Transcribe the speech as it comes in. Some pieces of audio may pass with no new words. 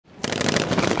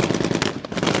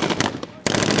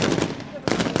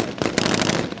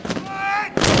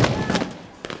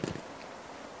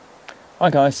Hi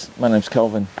guys, my name's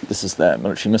Kelvin. This is the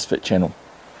Military Misfit channel.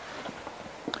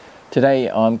 Today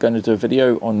I'm going to do a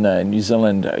video on the New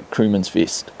Zealand Crewmans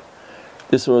vest.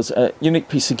 This was a unique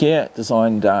piece of gear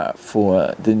designed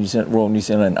for the Royal New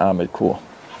Zealand Armoured Corps.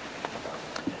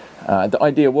 The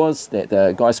idea was that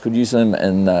the guys could use them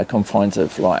in the confines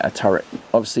of like a turret.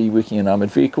 Obviously working in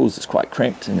armoured vehicles is quite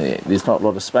cramped and there's not a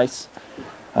lot of space.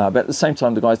 But at the same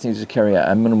time the guys needed to carry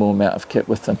a minimal amount of kit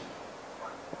with them.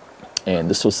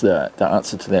 And this was the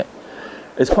answer to that.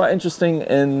 It's quite interesting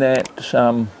in that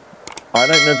I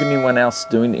don't know of anyone else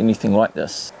doing anything like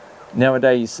this.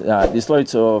 Nowadays there's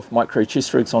loads of micro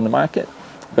chest rigs on the market,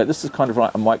 but this is kind of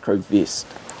like a micro vest.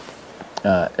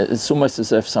 It's almost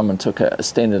as if someone took a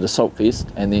standard assault vest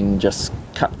and then just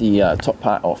cut the top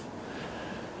part off.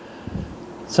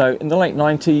 So in the late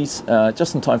 90s,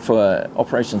 just in time for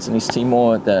operations in East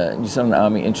Timor, the New Zealand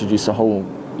Army introduced a whole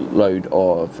load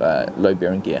of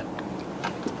load-bearing gear.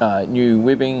 New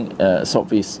webbing, assault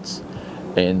vests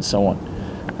and so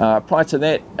on. Prior to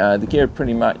that, the gear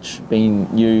pretty much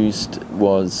being used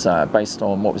was based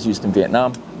on what was used in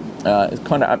Vietnam. It's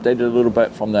kind of updated a little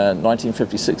bit from the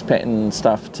 1956 pattern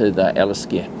stuff to the Alice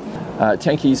gear.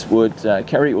 Tankies would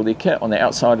carry all their kit on the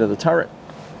outside of the turret,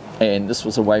 and this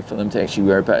was a way for them to actually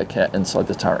wear a bit of kit inside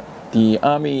the turret. The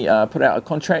Army put out a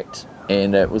contract,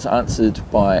 and it was answered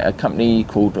by a company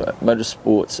called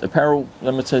Motorsports Apparel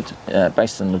Limited,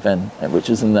 based in Levin, which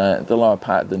is in the lower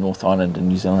part of the North Island in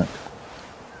New Zealand.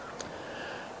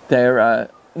 They're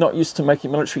not used to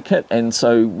making military kit, and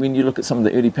so when you look at some of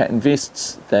the early pattern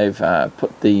vests, they've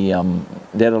put the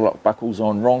ladder lock buckles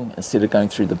on wrong. Instead of going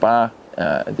through the bar,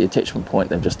 the attachment point,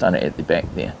 they've just done it at the back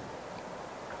there.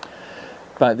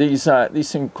 But these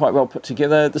seem quite well put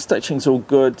together. The stitching's all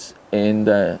good,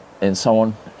 and so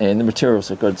on, and the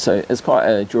materials are good, so it's quite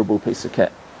a durable piece of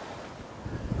kit.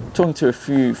 Talking to a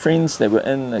few friends that were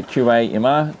in the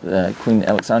QAMR, the Queen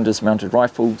Alexander's Mounted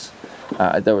Rifles,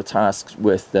 they were tasked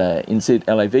with the NZ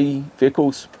LAV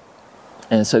vehicles,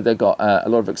 and so they got a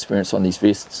lot of experience on these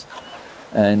vests.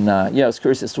 And yeah, I was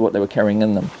curious as to what they were carrying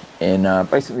in them. And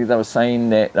basically they were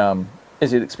saying that,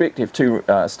 as you'd expect, you have two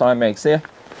Steyr mags there.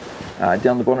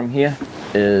 Down the bottom here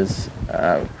is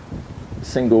a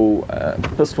single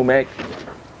pistol mag,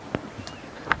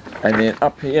 and then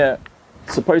up here,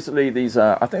 supposedly these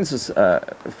are, I think this is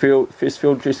first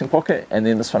field dressing pocket, and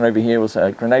then this one over here was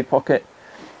a grenade pocket.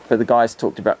 But the guys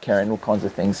talked about carrying all kinds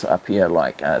of things up here,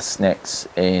 like snacks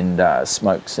and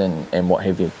smokes and what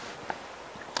have you.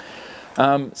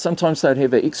 Sometimes they'd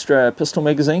have an extra pistol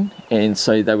magazine, and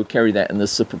so they would carry that in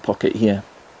this zipper pocket here.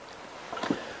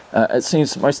 It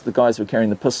seems most of the guys were carrying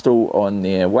the pistol on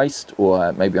their waist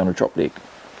or maybe on a drop leg.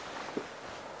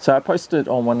 So I posted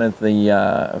on one of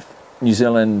the New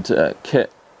Zealand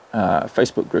kit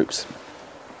Facebook groups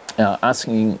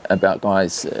asking about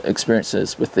guys'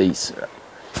 experiences with these.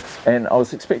 And I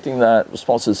was expecting the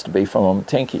responses to be from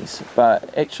tankies,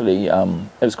 but actually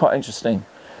it was quite interesting.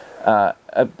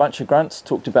 A bunch of grunts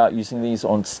talked about using these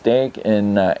on stag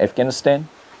in Afghanistan,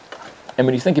 and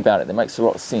when you think about it, that makes a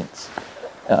lot of sense.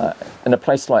 In a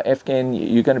place like Afghan,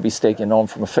 you're going to be stagging on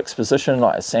from a fixed position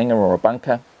like a sangha or a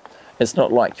bunker. It's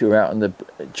not like you're out in the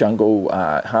jungle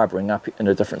harbouring up in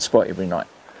a different spot every night.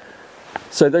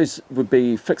 So those would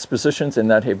be fixed positions,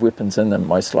 and they'd have weapons in them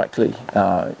most likely.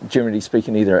 Generally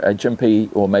speaking, either a Gympie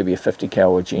or maybe a 50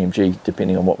 cal or GMG,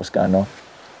 depending on what was going on.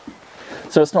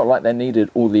 So it's not like they needed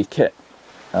all their kit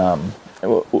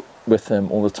with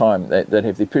them all the time. They'd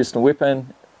have their personal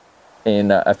weapon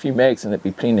and a few mags, and it'd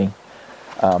be plenty.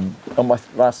 On my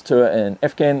last tour in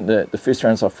Afghan, the first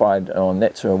rounds I fired on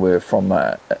that tour were from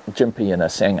a Gympie and a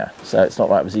sangha, so it's not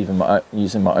like I was even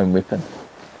using my own weapon.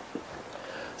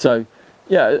 So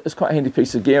yeah, it's quite a handy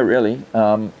piece of gear really.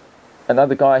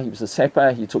 Another guy, he was a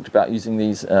sapper, he talked about using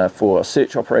these for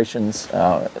search operations,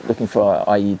 looking for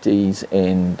IEDs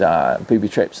and booby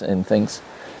traps and things.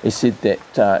 He said that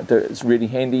it's really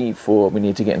handy for when you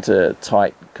need to get into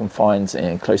tight confines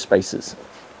and close spaces.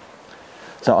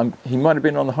 So he might have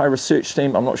been on the high research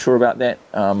team, I'm not sure about that.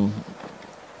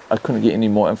 I couldn't get any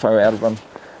more info out of him.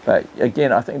 But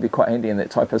again, I think it'd be quite handy in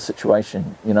that type of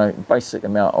situation. You know, basic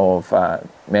amount of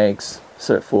mags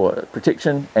for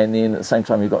protection, and then at the same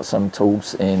time you've got some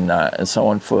tools and so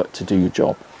on to do your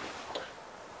job.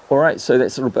 Alright, so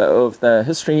that's a little bit of the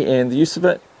history and the use of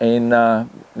it, and now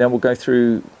we'll go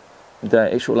through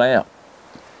the actual layout.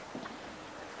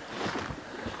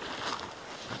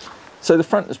 So the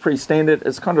front is pretty standard.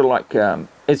 It's kind of like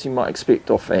as you might expect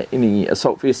off any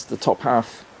assault vest, the top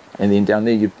half, and then down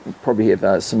there you probably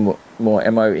have some more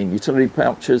ammo and utility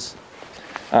pouches.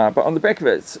 But on the back of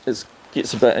it, it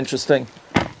gets a bit interesting.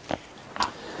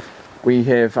 We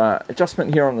have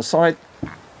adjustment here on the side,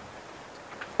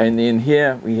 and then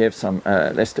here we have some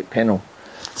elastic panel.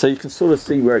 So you can sort of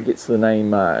see where it gets the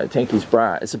name Tanky's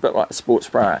bra. It's a bit like a sports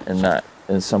bra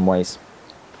in some ways.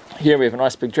 Here we have a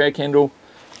nice big drag handle,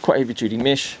 quite heavy duty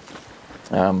mesh.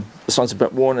 This one's a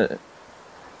bit worn,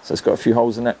 so it's got a few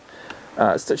holes in it.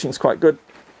 Stitching's quite good,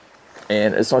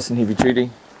 and it's nice and heavy duty.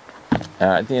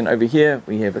 Then over here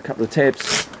we have a couple of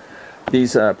tabs.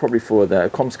 These are probably for the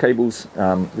comms cables.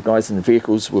 The guys in the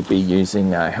vehicles will be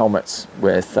using helmets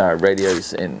with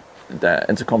radios and the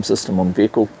intercom system on the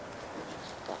vehicle.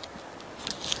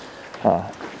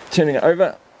 Turning it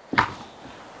over,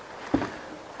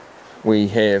 we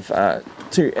have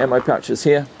 2 ammo pouches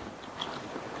here.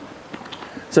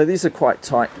 So these are quite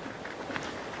tight.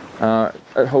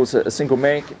 It holds a single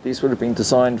mag. These would have been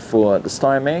designed for the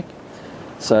Steyr mag,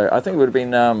 so I think it would have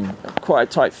been quite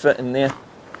a tight fit in there.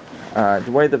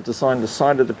 The way they've designed the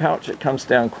side of the pouch, it comes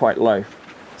down quite low,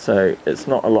 so it's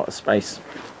not a lot of space.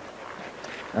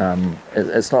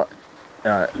 It's not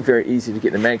very easy to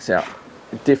get the mags out.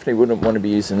 Definitely wouldn't want to be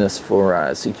using this for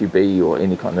CQB or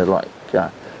any kind of like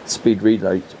speed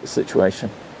reload situation.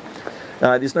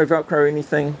 There's no Velcro or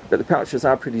anything, but the pouches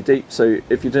are pretty deep, so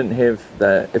if you didn't have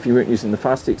if you weren't using the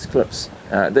Fastex clips,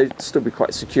 they'd still be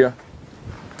quite secure.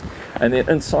 And then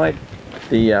inside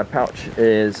the pouch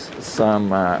is some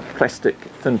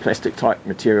thin plastic type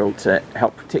material to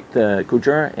help protect the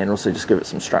Gojira and also just give it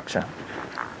some structure.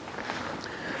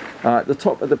 The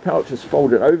top of the pouch is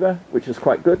folded over, which is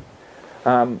quite good,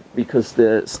 because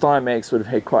the Steyr mags would have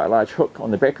had quite a large hook on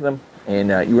the back of them, and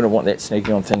you wouldn't want that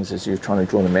snagging on things as you're trying to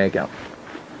draw the mag out.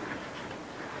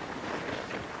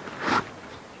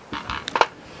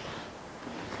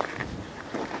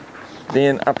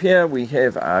 Then up here we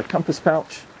have a compass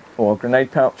pouch or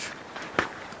grenade pouch.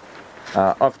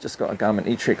 I've just got a Garmin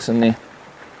E-Trex in there.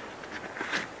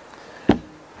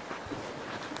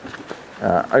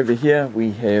 Over here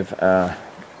we have a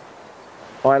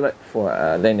eyelet for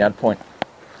a lanyard point.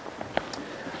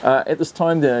 At this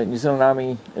time the New Zealand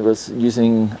Army was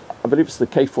using, I believe it's the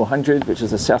K400, which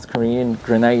is a South Korean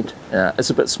grenade. It's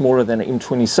a bit smaller than an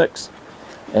M26,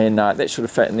 and that should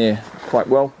have fit in there quite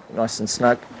well, nice and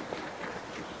snug.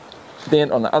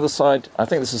 Then on the other side, I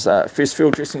think this is a first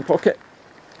field dressing pocket,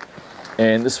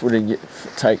 and this would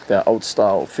take the old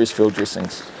style first field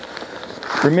dressings.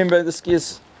 Remember, this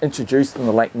gear's introduced in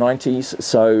the late 90s,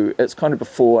 so it's kind of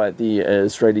before the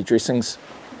Israeli dressings,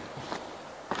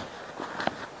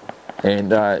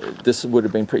 and this would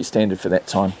have been pretty standard for that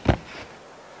time.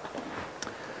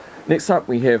 Next up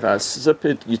we have a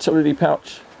zippered utility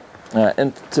pouch,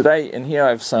 and today in here I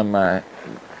have some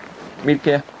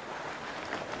medgear.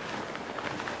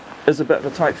 Is a bit of a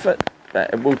tight fit,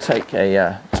 but it will take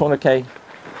a tourniquet,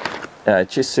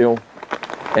 chest seal,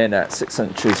 and 6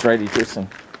 inches radi dressing.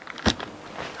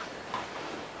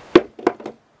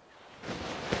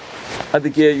 Other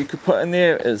gear you could put in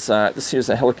there is this here's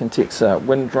a Helicantex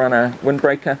windrunner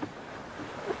windbreaker,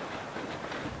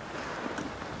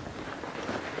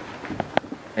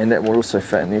 and that will also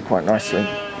fit in there quite nicely.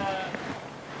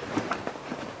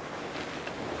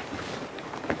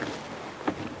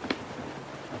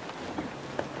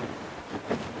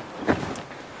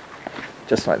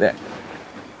 Just like that.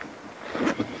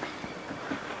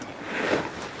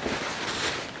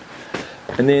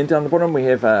 And then down the bottom we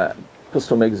have a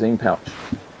pistol magazine pouch.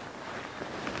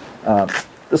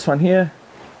 This one here,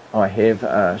 I have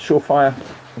a Surefire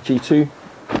G2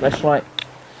 flashlight,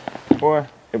 or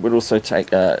it would also take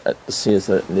this here's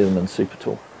a Leatherman Super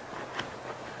Tool.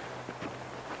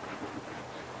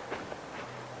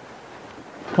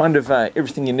 Kind of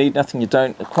everything you need, nothing you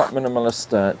don't. A quite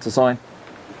minimalist design.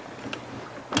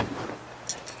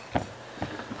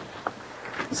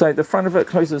 So the front of it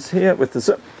closes here with the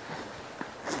zip,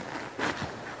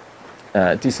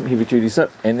 decent heavy duty zip,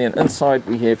 and then inside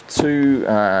we have 2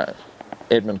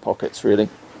 admin pockets really.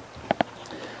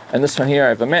 And this one here I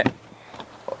have a map.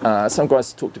 Some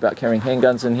guys talked about carrying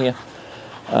handguns in here,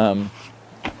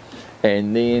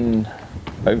 and then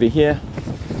over here,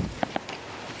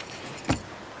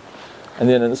 and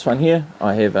then in this one here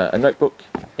I have a notebook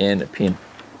and a pen.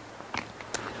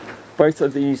 Both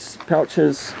of these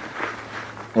pouches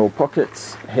or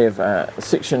pockets have a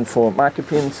section for marker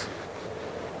pens,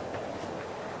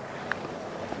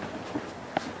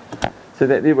 so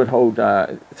that they would hold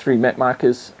 3 map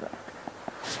markers.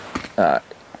 It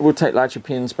will take larger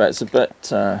pens, but it's a bit,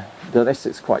 the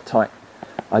elastic's quite tight.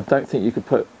 I don't think you could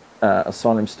put a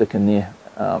asylum stick in there,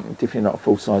 definitely not a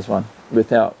full size one,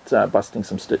 without busting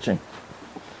some stitching.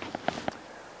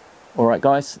 Alright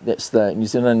guys, that's the New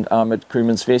Zealand Armoured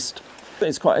Crewmans vest.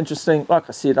 It's quite interesting. Like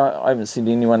I said, I haven't seen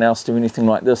anyone else do anything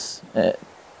like this.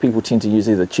 People tend to use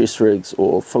either chest rigs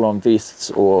or full-on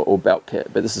vests or belt kit,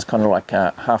 but this is kind of like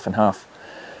half and half.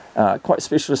 Quite a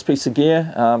specialist piece of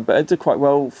gear, but it did quite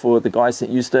well for the guys that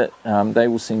used it. They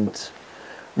all seemed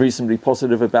reasonably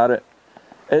positive about it.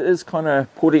 It is kind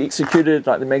of poorly executed,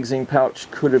 like the magazine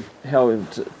pouch could have held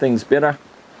things better,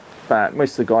 but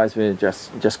most of the guys were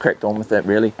just cracked on with it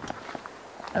really.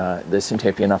 They seemed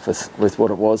happy enough with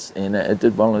what it was, and it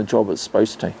did well in the job it's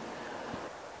supposed to.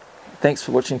 Thanks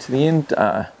for watching to the end.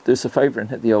 Do us a favour and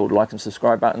hit the old like and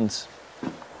subscribe buttons.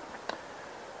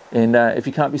 And if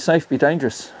you can't be safe, be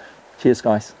dangerous. Cheers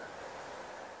guys.